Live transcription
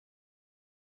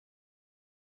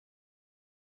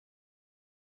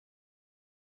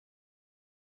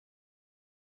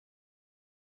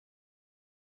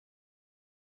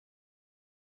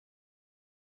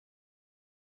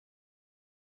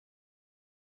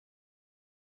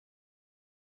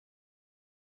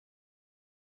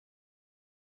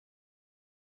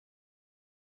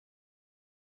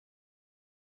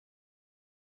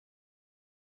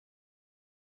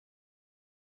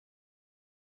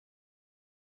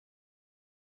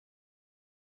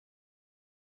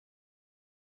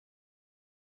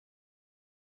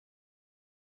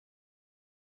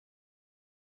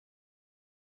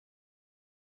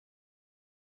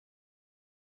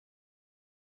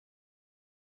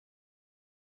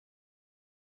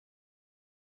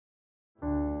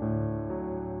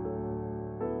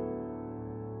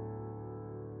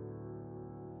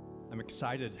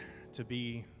excited to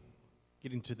be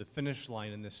getting to the finish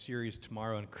line in this series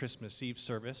tomorrow on Christmas Eve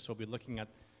service. We'll be looking at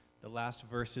the last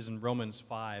verses in Romans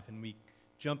 5, and we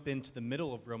jump into the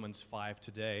middle of Romans 5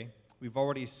 today. We've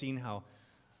already seen how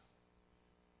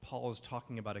Paul is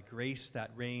talking about a grace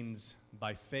that reigns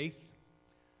by faith,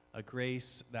 a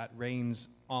grace that reigns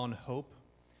on hope,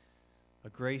 a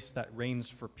grace that reigns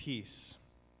for peace.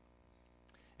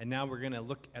 And now we're going to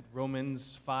look at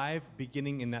Romans 5,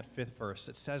 beginning in that 5th verse.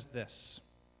 It says this: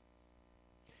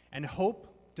 "And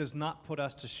hope does not put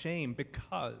us to shame,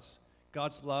 because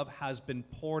God's love has been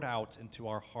poured out into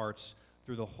our hearts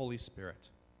through the Holy Spirit,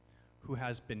 who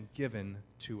has been given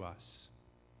to us."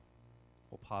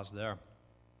 We'll pause there.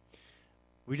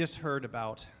 We just heard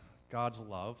about God's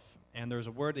love, and there's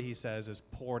a word that he says is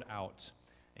poured out.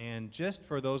 And just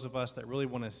for those of us that really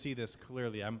want to see this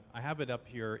clearly, I have it up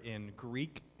here in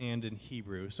Greek and in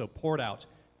Hebrew. So poured out.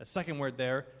 The second word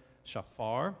there,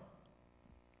 shafar,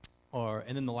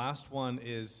 and then the last one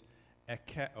is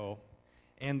ekeo.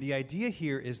 And the idea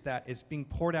here is that it's being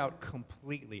poured out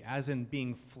completely, as in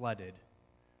being flooded.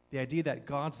 The idea that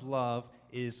God's love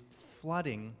is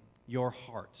flooding your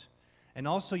heart. And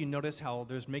also you notice how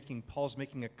Paul's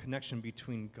making a connection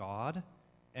between God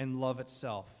and love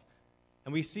itself.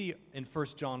 And we see in 1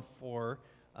 John 4,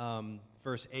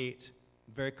 verse 8,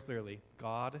 very clearly,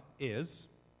 God is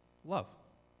love.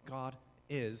 God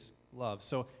is love.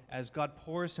 So as God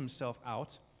pours himself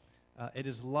out, it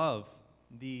is love,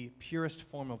 the purest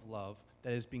form of love,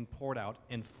 that is being poured out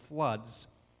and floods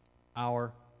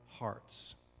our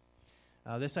hearts.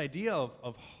 This idea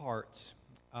of heart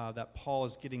that Paul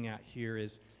is getting at here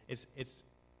is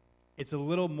it's a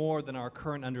little more than our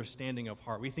current understanding of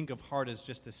heart. We think of heart as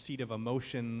just the seat of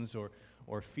emotions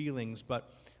or feelings, but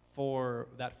for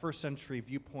that first century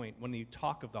viewpoint, when you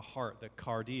talk of the heart, the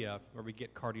cardia, where we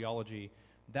get cardiology,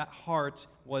 that heart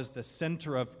was the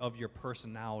center of your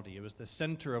personality. It was the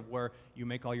center of where you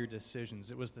make all your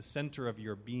decisions. It was the center of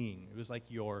your being. It was like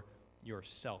your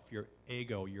self, your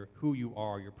ego, who you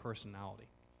are, your personality.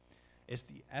 It's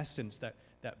the essence that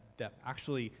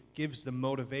actually gives the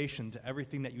motivation to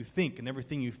everything that you think and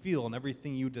everything you feel and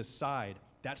everything you decide.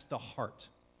 That's the heart.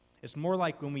 It's more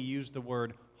like when we use the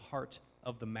word heart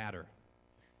of the matter.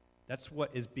 That's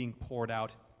what is being poured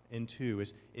out into,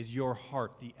 is your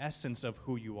heart, the essence of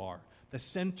who you are, the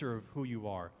center of who you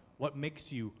are, what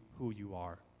makes you who you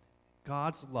are.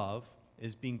 God's love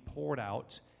is being poured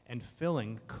out and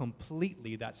filling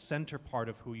completely that center part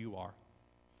of who you are.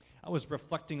 I was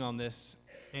reflecting on this,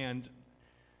 and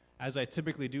as I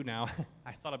typically do now,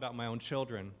 I thought about my own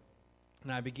children,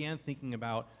 and I began thinking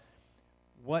about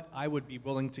what I would be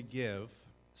willing to give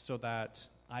so that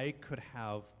I could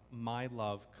have my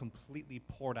love completely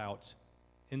poured out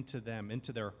into them,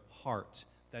 into their heart,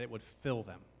 that it would fill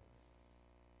them.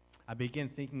 I began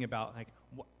thinking about,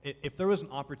 if there was an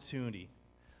opportunity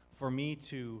for me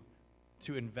to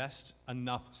invest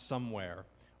enough somewhere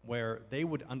where they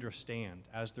would understand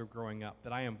as they're growing up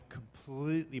that I am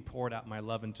completely poured out my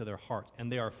love into their heart,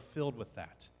 and they are filled with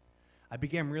that. I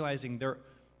began realizing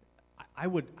I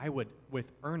would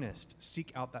with earnest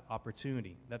seek out that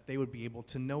opportunity, that they would be able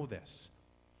to know this.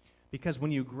 Because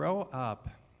when you grow up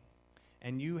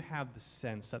and you have the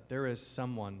sense that there is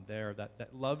someone there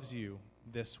that loves you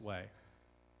this way,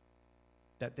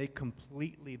 that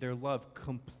their love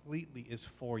completely is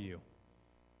for you,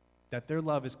 that their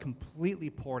love is completely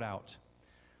poured out,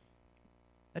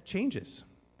 that changes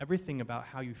everything about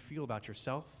how you feel about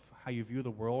yourself, how you view the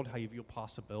world, how you view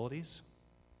possibilities.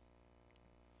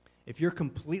 If you're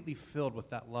completely filled with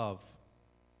that love,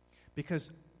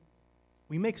 because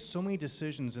we make so many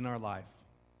decisions in our life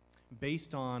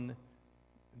based on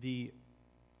the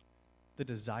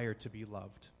desire to be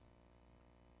loved.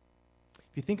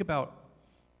 If you think about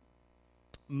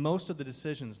most of the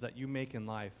decisions that you make in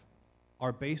life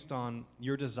are based on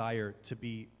your desire to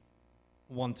be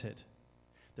wanted.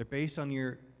 They're based on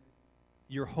your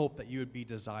hope that you would be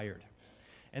desired.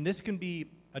 And this can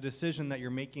be a decision that you're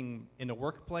making in a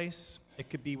workplace. It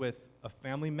could be with a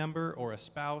family member or a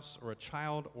spouse or a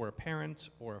child or a parent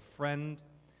or a friend.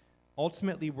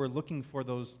 Ultimately, we're looking for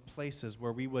those places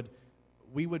where we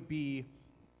would be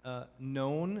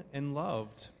known and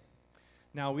loved.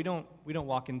 Now, we don't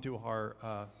walk into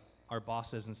our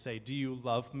bosses and say, "Do you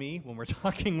love me?" when we're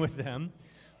talking with them.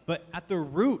 But at the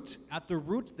root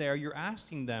there, you're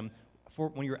asking them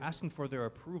when you're asking for their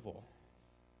approval.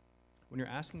 When you're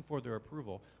asking for their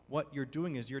approval, what you're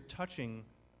doing is you're touching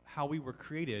how we were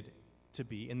created to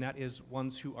be, and that is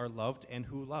ones who are loved and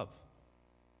who love.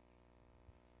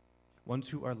 Ones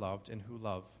who are loved and who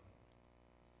love.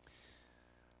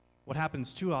 What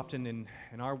happens too often in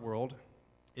our world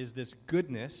is this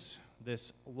goodness,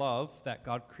 this love that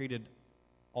God created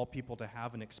all people to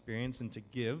have and experience and to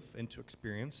give and to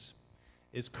experience,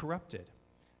 is corrupted.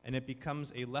 And it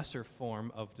becomes a lesser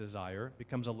form of desire,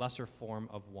 becomes a lesser form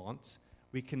of want.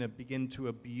 We can begin to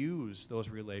abuse those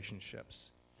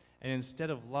relationships. And instead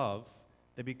of love,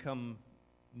 they become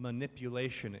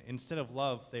manipulation. Instead of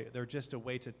love, they're just a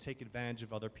way to take advantage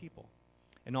of other people.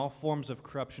 And all forms of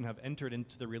corruption have entered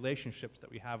into the relationships that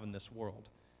we have in this world.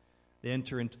 They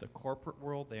enter into the corporate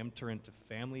world, they enter into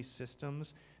family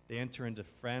systems, they enter into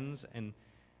friends, and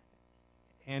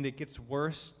it gets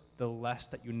worse the less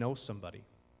that you know somebody.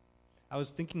 I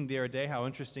was thinking the other day how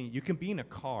interesting, you can be in a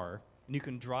car, and you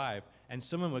can drive, and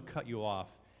someone would cut you off,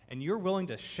 and you're willing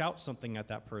to shout something at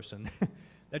that person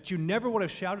that you never would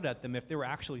have shouted at them if they were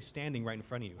actually standing right in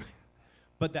front of you.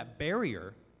 But that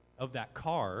barrier of that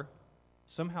car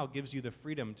somehow gives you the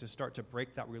freedom to start to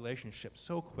break that relationship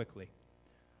so quickly.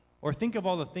 Or think of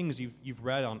all the things you've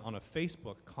read on a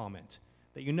Facebook comment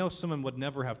that you know someone would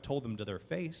never have told them to their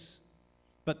face.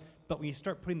 But when you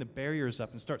start putting the barriers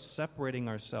up and start separating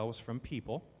ourselves from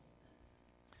people,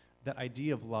 that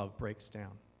idea of love breaks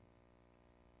down.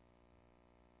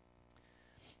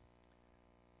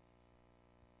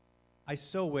 I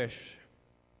so wish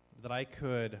that I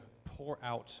could pour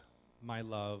out my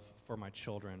love for my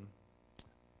children.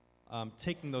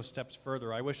 Taking those steps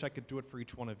further, I wish I could do it for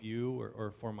each one of you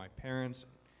or for my parents.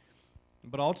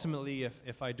 But ultimately,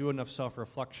 if I do enough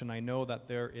self-reflection, I know that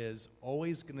there is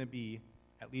always going to be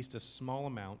at least a small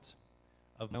amount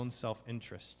of my own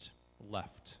self-interest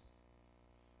left.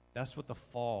 That's what the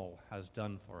fall has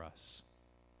done for us.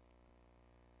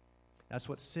 That's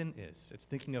what sin is. It's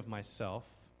thinking of myself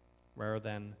rather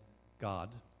than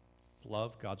God. It's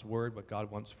love, God's word, what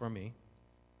God wants for me.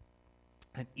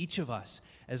 And each of us,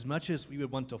 as much as we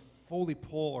would want to fully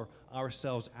pour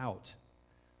ourselves out,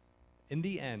 in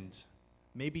the end,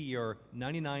 maybe you're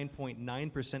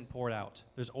 99.9% poured out.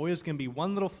 There's always going to be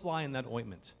one little fly in that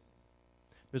ointment.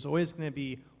 There's always going to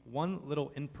be one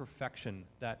little imperfection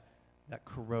that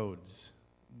corrodes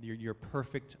your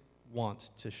perfect want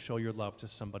to show your love to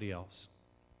somebody else.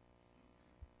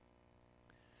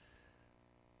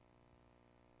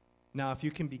 Now, if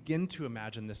you can begin to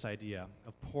imagine this idea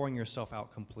of pouring yourself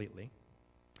out completely,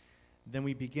 then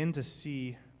we begin to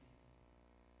see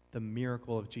the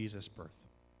miracle of Jesus' birth.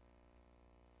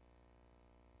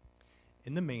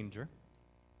 In the manger,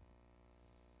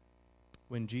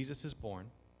 when Jesus is born,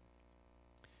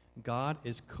 God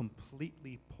is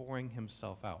completely pouring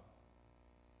himself out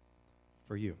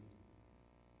for you.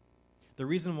 The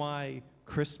reason why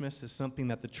Christmas is something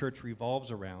that the church revolves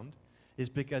around is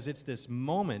because it's this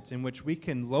moment in which we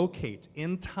can locate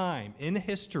in time, in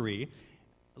history,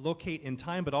 locate in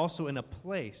time, but also in a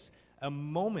place, a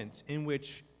moment in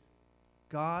which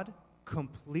God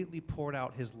completely poured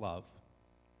out his love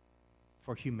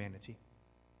for humanity.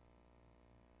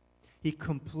 He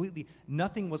completely,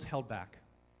 nothing was held back.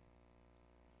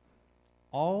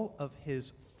 All of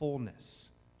his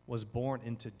fullness was born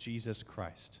into Jesus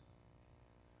Christ.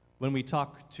 When we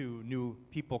talk to new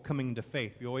people coming to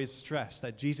faith, we always stress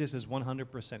that Jesus is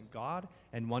 100% God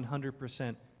and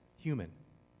 100% human.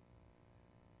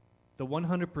 The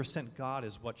 100% God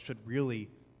is what should really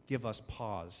give us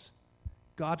pause.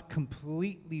 God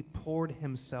completely poured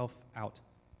himself out.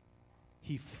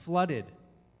 He flooded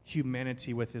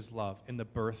humanity with his love in the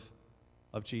birth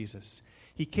of Jesus.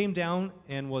 He came down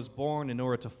and was born in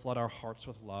order to flood our hearts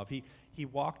with love. He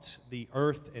walked the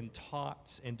earth and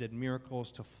taught and did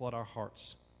miracles to flood our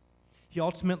hearts. He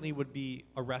ultimately would be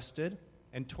arrested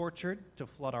and tortured to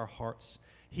flood our hearts.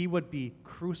 He would be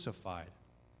crucified,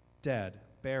 dead,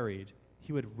 buried.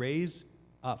 He would raise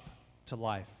up to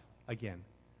life again.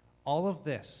 All of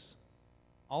this,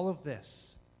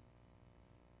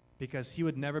 because he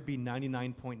would never be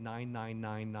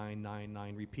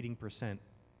 99.999999 repeating percent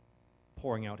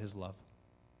pouring out his love.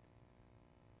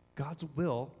 God's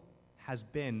will has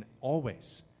been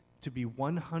always to be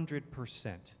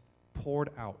 100% poured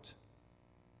out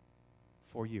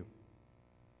for you.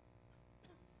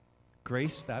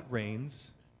 Grace that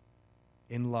reigns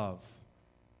in love.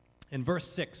 In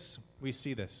verse 6, we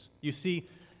see this. You see,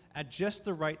 at just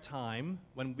the right time,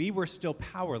 when we were still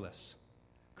powerless,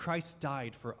 Christ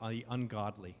died for the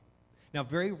ungodly. Now,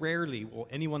 very rarely will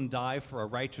anyone die for a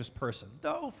righteous person,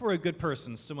 though for a good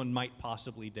person, someone might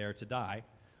possibly dare to die.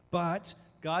 But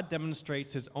God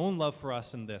demonstrates his own love for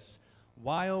us in this.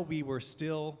 While we were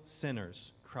still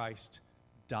sinners, Christ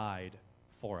died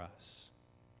for us.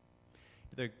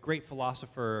 The great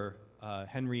philosopher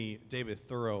Henry David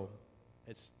Thoreau,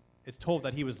 it's told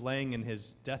that he was laying in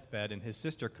his deathbed and his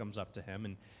sister comes up to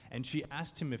him and she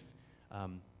asked him if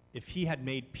if he had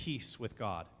made peace with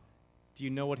God, do you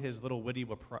know what his little witty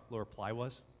reply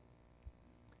was?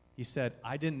 He said,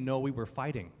 "I didn't know we were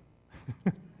fighting."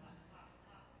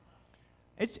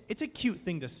 It's a cute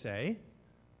thing to say,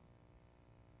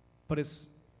 but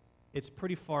it's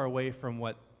pretty far away from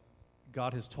what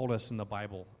God has told us in the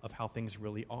Bible of how things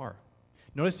really are.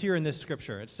 Notice here in this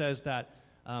scripture, it says that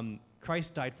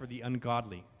Christ died for the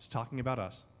ungodly. It's talking about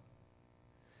us.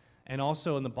 And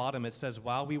also in the bottom, it says,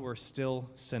 while we were still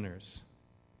sinners.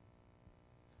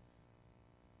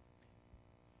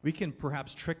 We can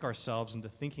perhaps trick ourselves into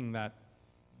thinking that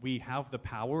we have the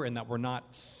power and that we're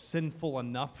not sinful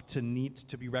enough to need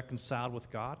to be reconciled with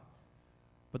God.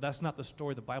 But that's not the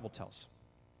story the Bible tells.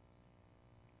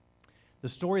 The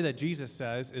story that Jesus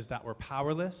says is that we're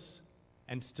powerless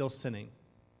and still sinning.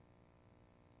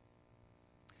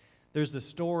 There's the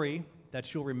story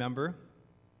that you'll remember.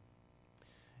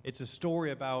 It's a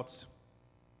story about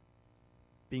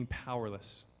being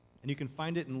powerless. And you can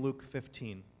find it in Luke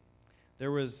 15.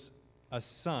 There was a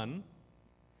son,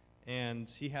 and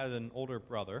he had an older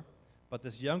brother, but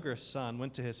this younger son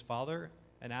went to his father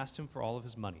and asked him for all of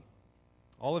his money,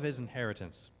 all of his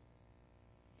inheritance.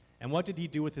 And what did he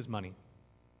do with his money?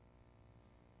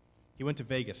 He went to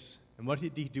Vegas. And what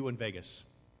did he do in Vegas?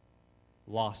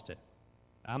 Lost it.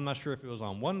 I'm not sure if it was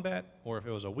on one bet or if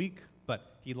it was a week,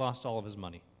 but he lost all of his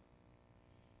money.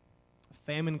 A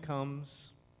famine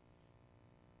comes.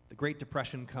 The Great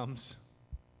Depression comes.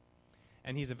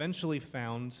 And he's eventually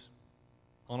found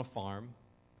on a farm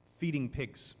feeding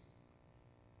pigs.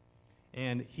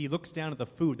 And he looks down at the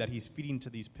food that he's feeding to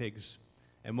these pigs,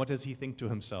 and what does he think to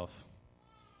himself?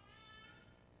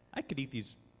 I could eat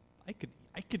these, I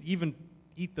could even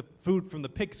eat the food from the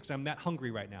pigs because I'm that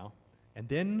hungry right now. And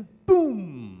then,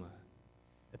 boom,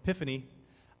 epiphany,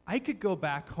 I could go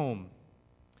back home.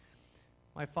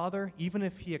 My father, even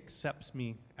if he accepts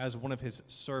me as one of his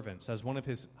servants, as one of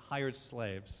his hired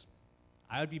slaves,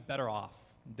 I would be better off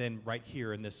than right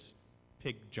here in this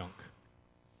pig junk.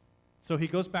 So he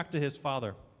goes back to his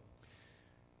father.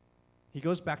 He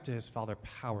goes back to his father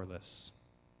powerless.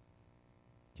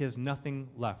 He has nothing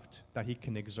left that he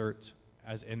can exert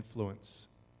as influence.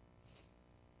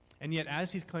 And yet,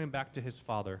 as he's coming back to his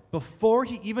father, before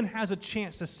he even has a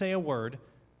chance to say a word, it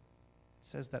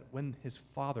says that when his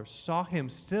father saw him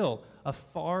still a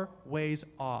far ways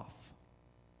off,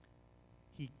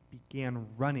 he began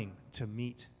running to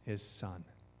meet his son.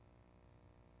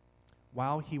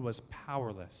 While he was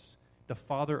powerless, the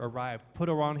father arrived, put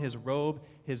on his robe,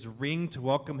 his ring to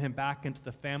welcome him back into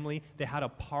the family. They had a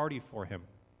party for him.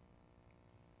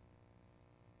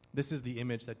 This is the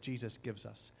image that Jesus gives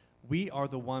us. We are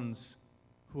the ones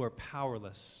who are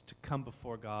powerless to come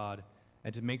before God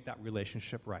and to make that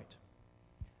relationship right.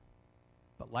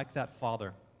 But like that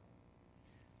father,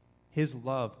 his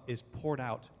love is poured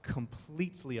out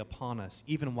completely upon us,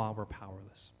 even while we're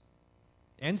powerless.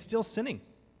 And still sinning.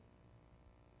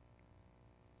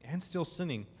 And still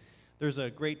sinning. There's a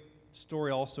great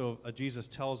story also Jesus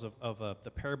tells of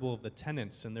the parable of the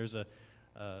tenants, and there's the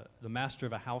master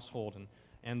of a household,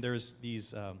 and there's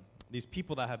these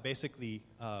people that have basically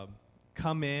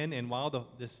come in, and while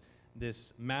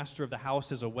this master of the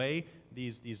house is away,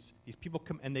 these people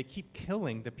come and they keep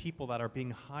killing the people that are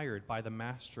being hired by the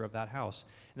master of that house.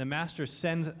 And the master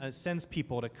sends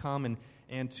people to come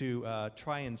and to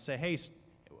try and say, hey,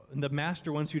 the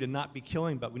master wants you to not be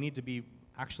killing, but we need to be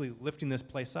actually lifting this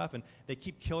place up. And they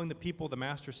keep killing the people the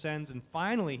master sends. And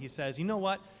finally he says, you know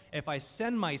what? If I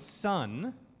send my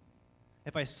son,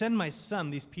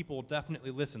 these people will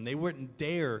definitely listen. They wouldn't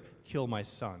dare kill my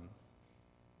son.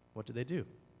 What do?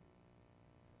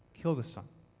 Kill the son.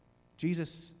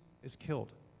 Jesus is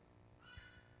killed.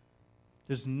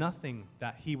 There's nothing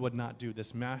that he would not do,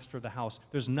 this master of the house.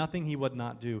 There's nothing he would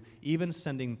not do, even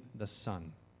sending the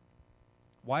son.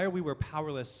 Why are we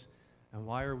powerless, and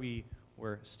why are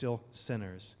we're still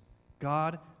sinners?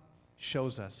 God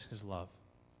shows us his love.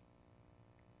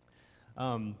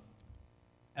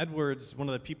 Edwards, one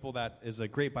of the people that is a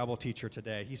great Bible teacher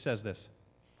today, he says this.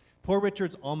 Poor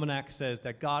Richard's Almanac says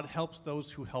that God helps those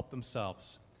who help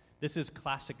themselves. This is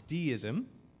classic deism.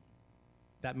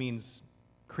 That means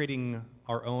creating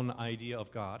our own idea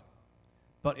of God.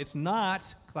 But it's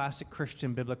not classic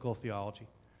Christian biblical theology.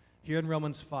 Here in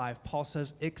Romans 5, Paul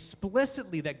says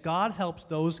explicitly that God helps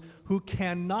those who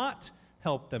cannot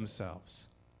help themselves.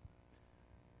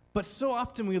 But so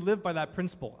often we live by that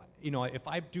principle. You know, if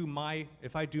I do my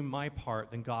part,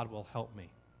 then God will help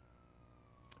me.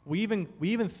 We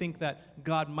even think that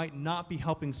God might not be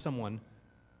helping someone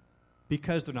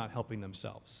because they're not helping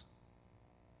themselves.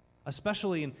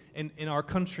 especially in our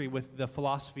country with the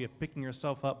philosophy of picking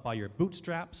yourself up by your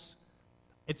bootstraps.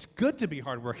 It's good to be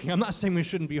hardworking. I'm not saying we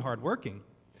shouldn't be hardworking.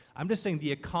 I'm just saying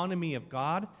the economy of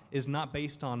God is not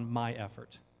based on my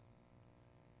effort.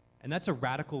 And that's a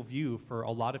radical view for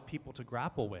a lot of people to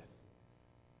grapple with.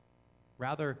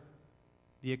 Rather,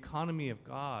 the economy of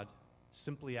God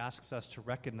simply asks us to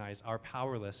recognize our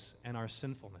powerlessness and our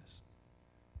sinfulness.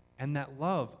 And that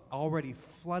love already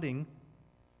flooding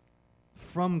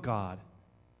from God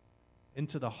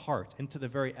into the heart, into the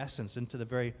very essence, into the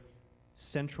very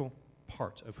central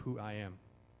part of who I am.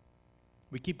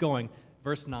 We keep going.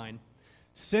 Verse 9.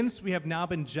 Since we have now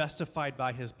been justified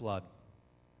by his blood,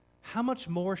 how much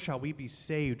more shall we be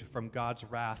saved from God's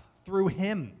wrath through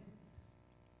him?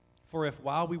 For if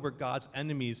while we were God's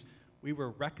enemies, we were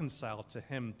reconciled to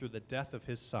him through the death of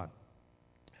his Son,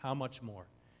 how much more,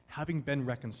 having been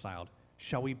reconciled,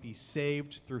 shall we be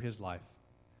saved through his life?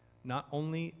 Not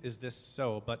only is this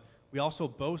so, but we also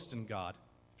boast in God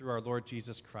through our Lord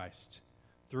Jesus Christ,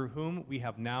 through whom we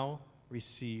have now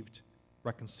received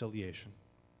reconciliation.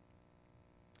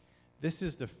 This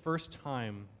is the first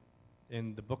time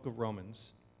in the book of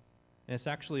Romans, and it's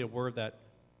actually a word that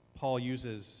Paul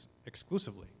uses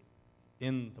exclusively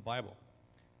in the Bible,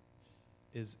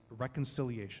 is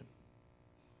reconciliation.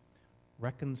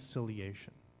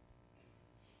 Reconciliation.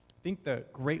 I think the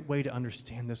great way to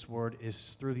understand this word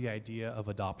is through the idea of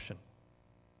adoption.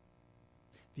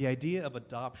 The idea of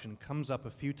adoption comes up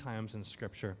a few times in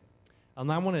Scripture.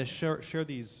 And I want to share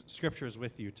these scriptures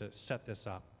with you to set this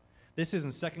up. This is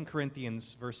in 2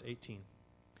 Corinthians, verse 18.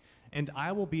 And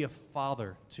I will be a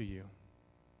father to you,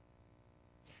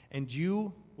 and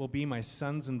you will be my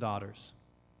sons and daughters,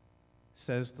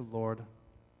 says the Lord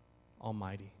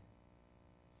Almighty.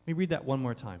 Let me read that one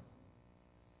more time.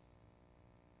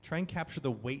 Try and capture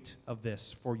the weight of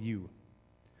this for you.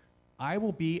 I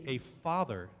will be a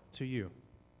father to you,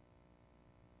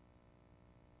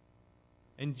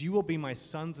 and you will be my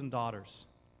sons and daughters,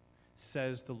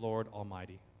 says the Lord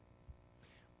Almighty.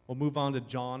 We'll move on to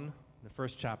John, the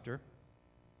first chapter,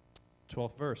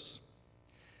 12th verse.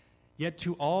 Yet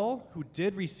to all who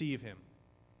did receive him,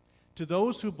 to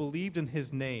those who believed in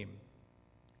his name,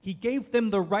 he gave them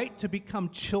the right to become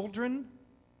children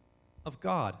of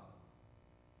God.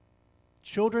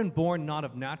 Children born not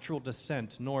of natural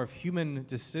descent, nor of human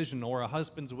decision or a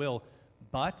husband's will,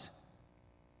 but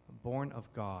born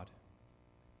of God.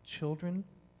 Children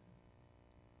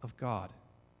of God.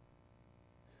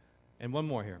 And one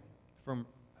more here, from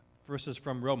verses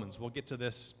from Romans. We'll get to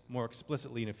this more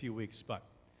explicitly in a few weeks, but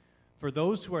for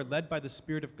those who are led by the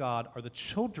Spirit of God are the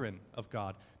children of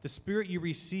God. The Spirit you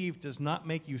received does not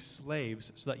make you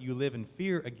slaves so that you live in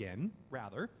fear again.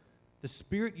 Rather, the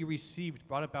Spirit you received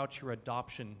brought about your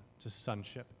adoption to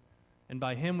sonship. And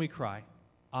by him we cry,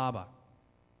 Abba,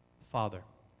 Father.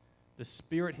 The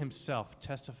Spirit himself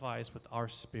testifies with our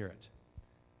spirit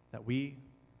that we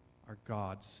are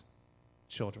God's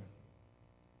children.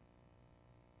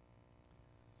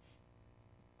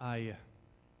 I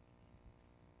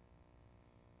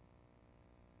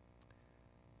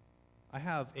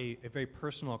have a very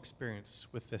personal experience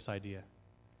with this idea.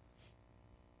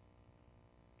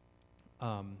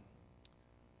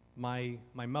 My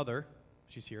mother,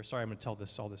 she's here. Sorry, I'm going to tell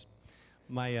all this.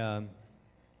 My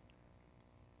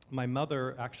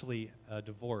mother actually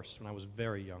divorced when I was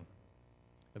very young.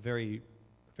 A very,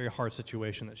 very hard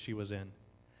situation that she was in.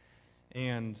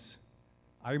 And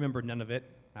I remember none of it.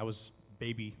 I was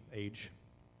baby age.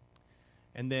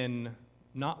 And then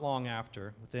not long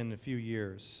after, within a few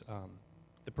years,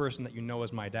 the person that you know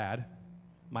as my dad,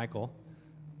 Michael,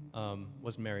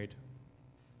 was married.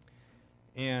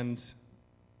 And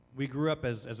we grew up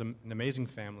as an amazing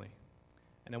family.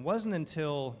 And it wasn't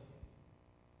until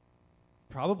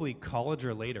probably college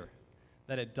or later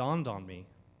that it dawned on me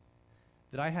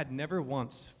that I had never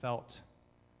once felt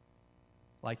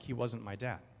like he wasn't my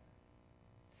dad.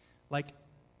 Like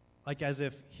as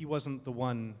if he wasn't the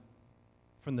one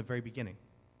from the very beginning.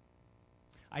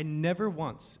 I never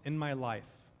once in my life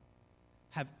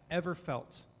have ever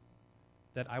felt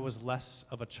that I was less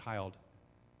of a child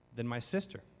than my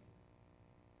sister,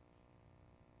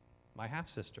 my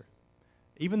half-sister.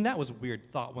 Even that was a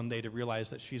weird thought one day to realize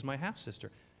that she's my half-sister.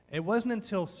 It wasn't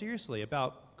until, seriously,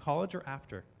 about college or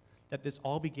after, that this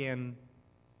all began,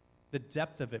 the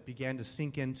depth of it began to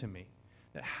sink into me.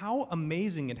 That how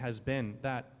amazing it has been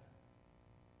that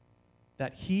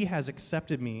he has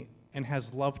accepted me and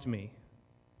has loved me,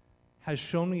 has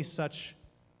shown me such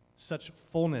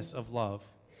fullness of love,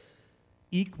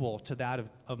 equal to that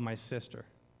of my sister.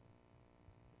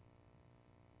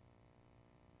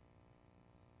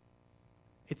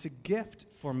 It's a gift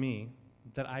for me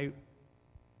that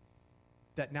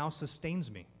now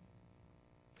sustains me.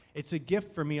 It's a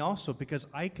gift for me also because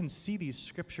I can see these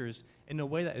scriptures in a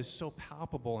way that is so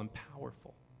palpable and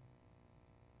powerful.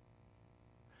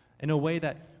 In a way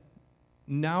that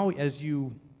now as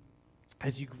you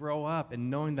grow up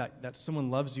and knowing that someone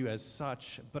loves you as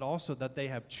such, but also that they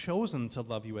have chosen to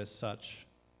love you as such,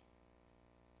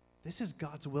 this is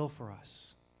God's will for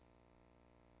us.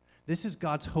 This is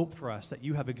God's hope for us that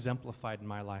you have exemplified in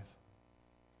my life.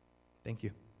 Thank you.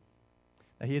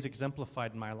 That He has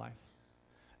exemplified in my life.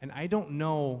 And I don't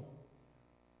know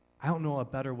a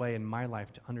better way in my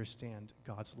life to understand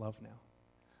God's love now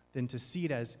than to see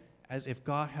it as if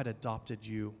God had adopted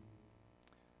you.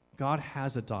 God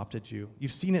has adopted you.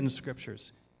 You've seen it in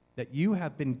scriptures that you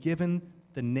have been given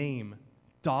the name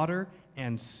daughter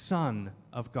and son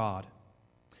of God.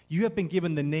 You have been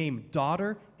given the name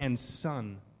daughter and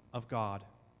son of God,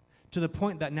 to the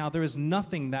point that now there is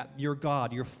nothing that your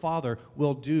God, your Father,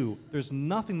 will do. There's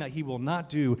nothing that He will not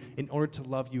do in order to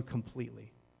love you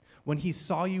completely. When He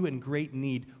saw you in great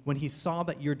need, when He saw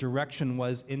that your direction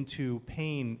was into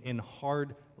pain, in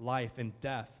hard life, and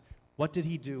death, what did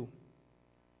He do?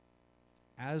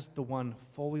 As the one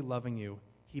fully loving you,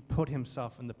 He put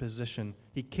Himself in the position.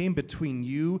 He came between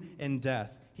you and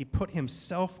death. He put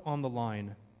Himself on the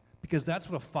line, because that's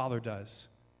what a father does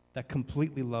that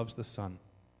completely loves the son.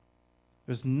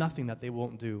 There's nothing that they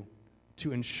won't do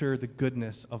to ensure the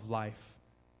goodness of life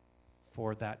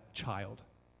for that child.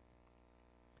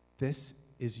 This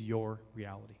is your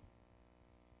reality.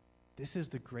 This is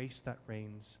the grace that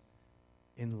reigns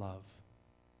in love.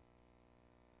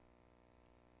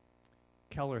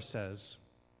 Keller says,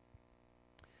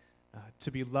 to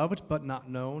be loved but not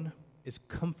known is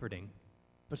comforting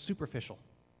but superficial.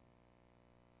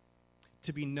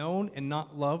 To be known and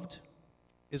not loved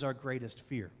is our greatest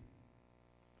fear.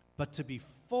 But to be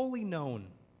fully known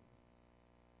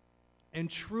and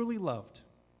truly loved,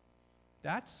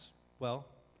 that's, well,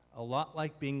 a lot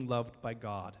like being loved by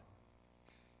God.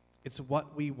 It's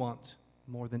what we want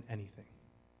more than anything.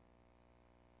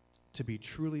 To be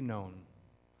truly known,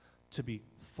 to be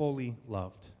fully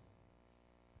loved.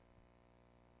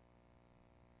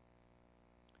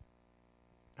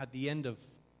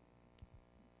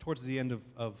 Towards the end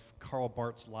of Karl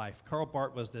Barth's life, Karl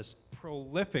Barth was this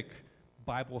prolific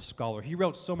Bible scholar. He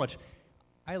wrote so much.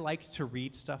 I like to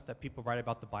read stuff that people write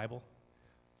about the Bible,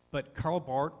 but Karl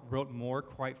Barth wrote more,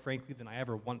 quite frankly, than I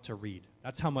ever want to read.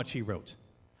 That's how much he wrote.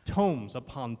 Tomes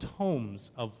upon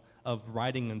tomes of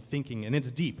writing and thinking, and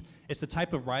it's deep. It's the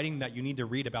type of writing that you need to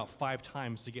read about 5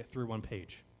 times to get through one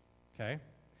page, okay?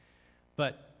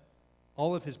 But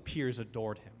all of his peers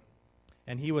adored him.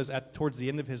 And he was towards the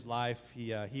end of his life,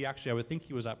 he actually, I would think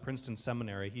he was at Princeton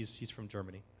Seminary. He's from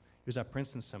Germany. He was at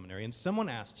Princeton Seminary. And someone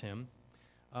asked him,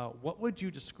 what would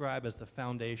you describe as the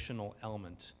foundational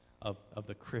element of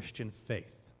the Christian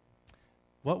faith?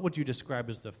 What would you describe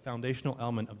as the foundational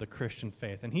element of the Christian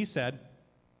faith? And he said,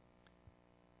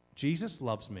 Jesus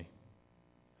loves me.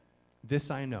 This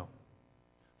I know,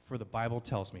 for the Bible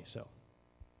tells me so.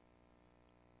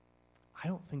 I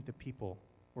don't think the people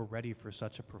were ready for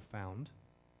such a profound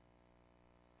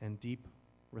and deep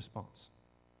response.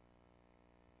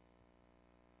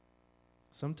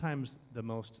 Sometimes the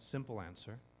most simple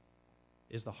answer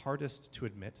is the hardest to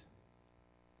admit,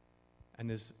 and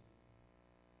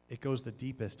it goes the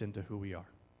deepest into who we are.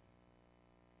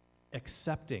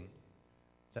 Accepting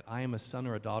that I am a son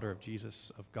or a daughter of Jesus,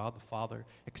 of God the Father,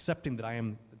 accepting that I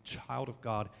am a child of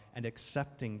God, and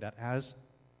accepting that as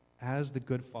the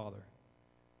good Father,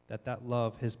 that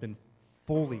love has been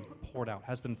fully poured out,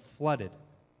 has been flooded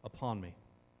upon me.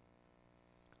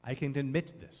 I can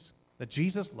admit this, that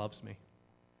Jesus loves me.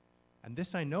 And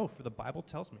this I know, for the Bible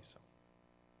tells me so.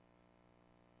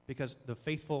 Because the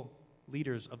faithful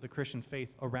leaders of the Christian faith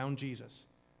around Jesus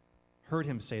heard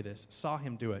him say this, saw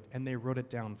him do it, and they wrote it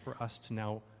down for us to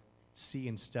now see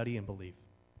and study and believe.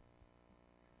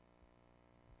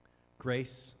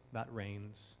 Grace that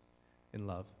reigns in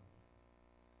love.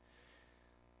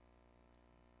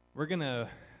 We're going to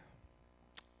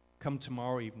come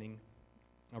tomorrow evening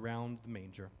around the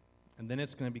manger, and then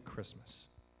it's going to be Christmas.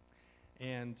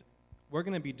 And we're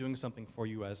going to be doing something for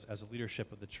you as a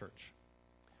leadership of the church.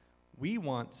 We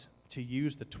want to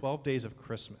use the 12 days of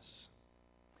Christmas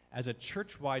as a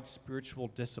church-wide spiritual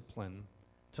discipline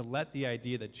to let the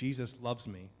idea that Jesus loves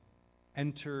me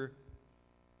enter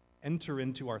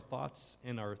into our thoughts,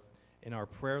 in our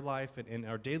prayer life, and in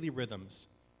our daily rhythms,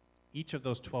 each of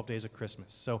those 12 days of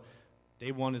Christmas. So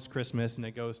day 1 is Christmas, and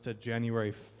it goes to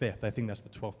January 5th. I think that's the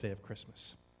 12th day of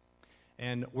Christmas.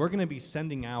 And we're going to be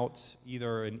sending out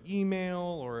either an email,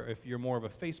 or if you're more of a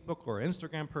Facebook or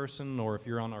Instagram person, or if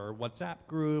you're on our WhatsApp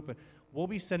group, we'll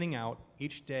be sending out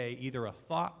each day either a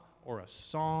thought or a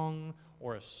song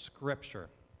or a scripture.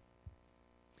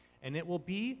 And it will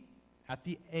be at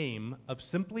the aim of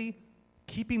simply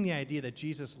keeping the idea that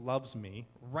Jesus loves me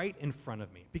right in front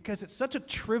of me. Because it's such a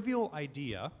trivial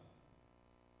idea.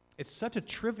 It's such a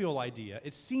trivial idea.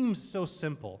 It seems so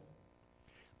simple.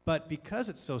 But because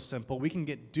it's so simple, we can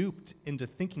get duped into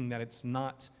thinking that it's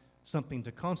not something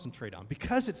to concentrate on.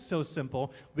 Because it's so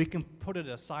simple, we can put it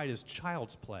aside as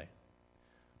child's play.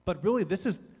 But really,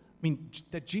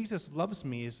 that Jesus loves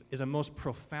me is a most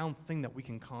profound thing that we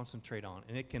can concentrate on,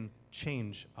 and it can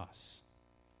change us.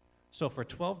 So for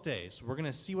 12 days, we're going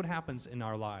to see what happens in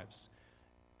our lives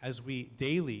as we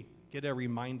daily get a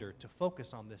reminder to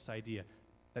focus on this idea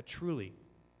that truly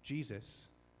Jesus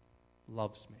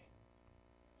loves me.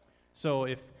 So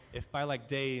if by like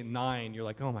day 9 you're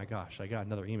like, oh my gosh, I got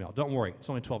another email, don't worry, it's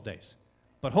only 12 days.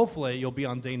 But hopefully you'll be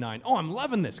on day 9, oh, I'm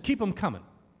loving this, keep them coming.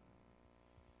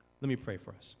 Let me pray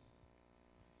for us.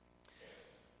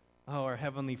 Oh, our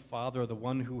Heavenly Father, the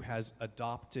one who has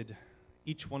adopted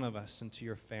each one of us into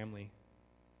your family,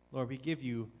 Lord, we give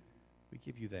you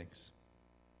thanks.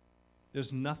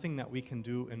 There's nothing that we can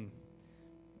do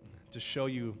to show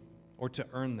you or to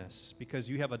earn this, because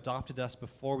you have adopted us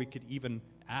before we could even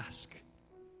ask.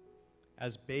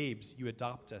 As babes, you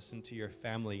adopt us into your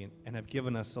family and have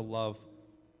given us a love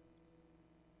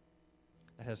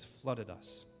that has flooded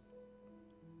us.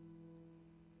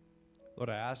 Lord,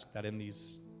 I ask that in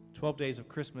these 12 days of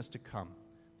Christmas to come,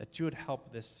 that you would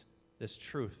help this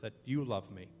truth, that you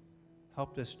love me.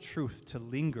 Help this truth to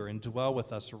linger and dwell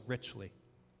with us richly,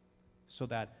 so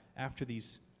that after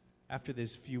these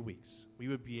few weeks, we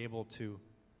would be able to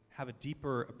have a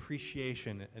deeper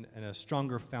appreciation and a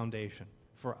stronger foundation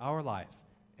for our life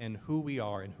and who we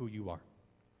are and who you are.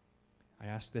 I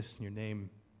ask this in your name,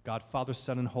 God, Father,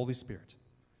 Son, and Holy Spirit.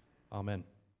 Amen.